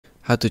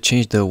How to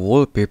change the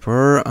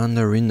wallpaper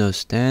under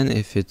Windows 10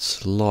 if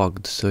it's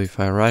logged. So if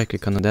I right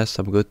click on the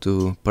desktop, go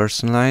to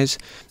personalize,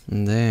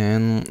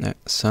 then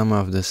some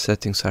of the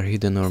settings are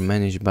hidden or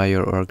managed by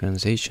your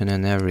organization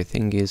and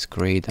everything is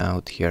grayed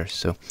out here.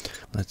 So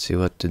let's see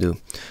what to do.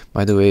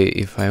 By the way,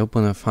 if I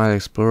open a file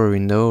explorer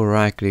window,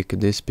 right click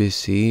this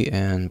PC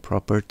and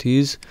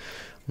properties,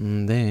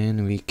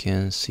 then we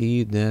can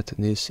see that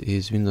this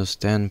is Windows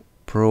 10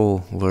 Pro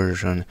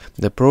version.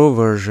 The Pro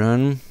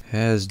version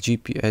has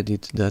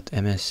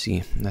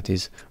gpedit.msc. That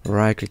is,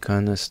 right click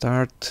on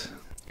start,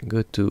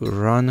 go to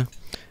run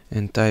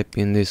and type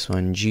in this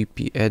one,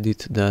 gpedit.msc,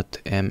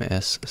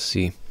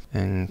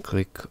 and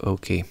click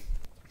OK.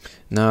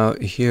 Now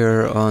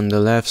here on the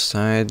left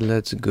side,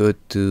 let's go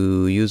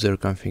to user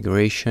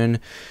configuration,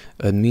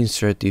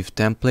 administrative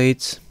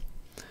templates,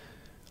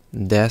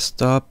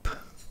 desktop,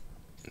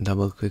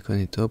 double click on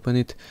it to open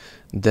it,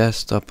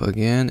 desktop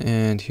again,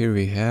 and here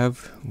we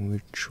have,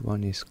 which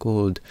one is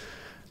called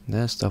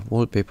desktop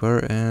wallpaper,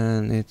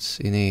 and it's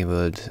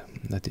enabled.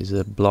 That is,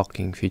 a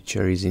blocking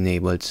feature is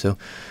enabled. So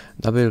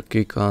double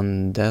click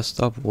on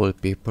desktop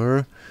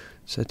wallpaper,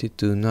 set it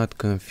to not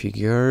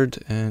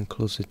configured, and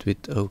close it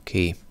with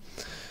OK.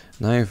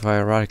 Now if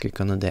I right click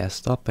on the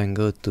desktop and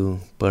go to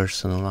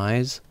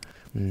personalize,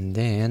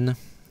 then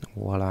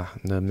voila,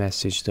 the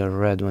message, the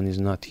red one, is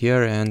not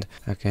here, and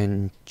I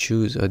can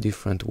choose a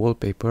different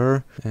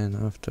wallpaper, and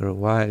after a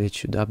while it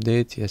should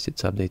update. Yes,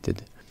 it's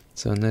updated.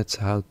 So that's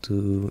how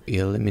to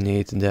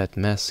eliminate that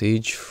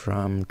message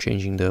from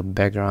changing the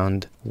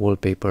background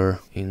wallpaper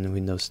in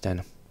Windows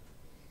 10.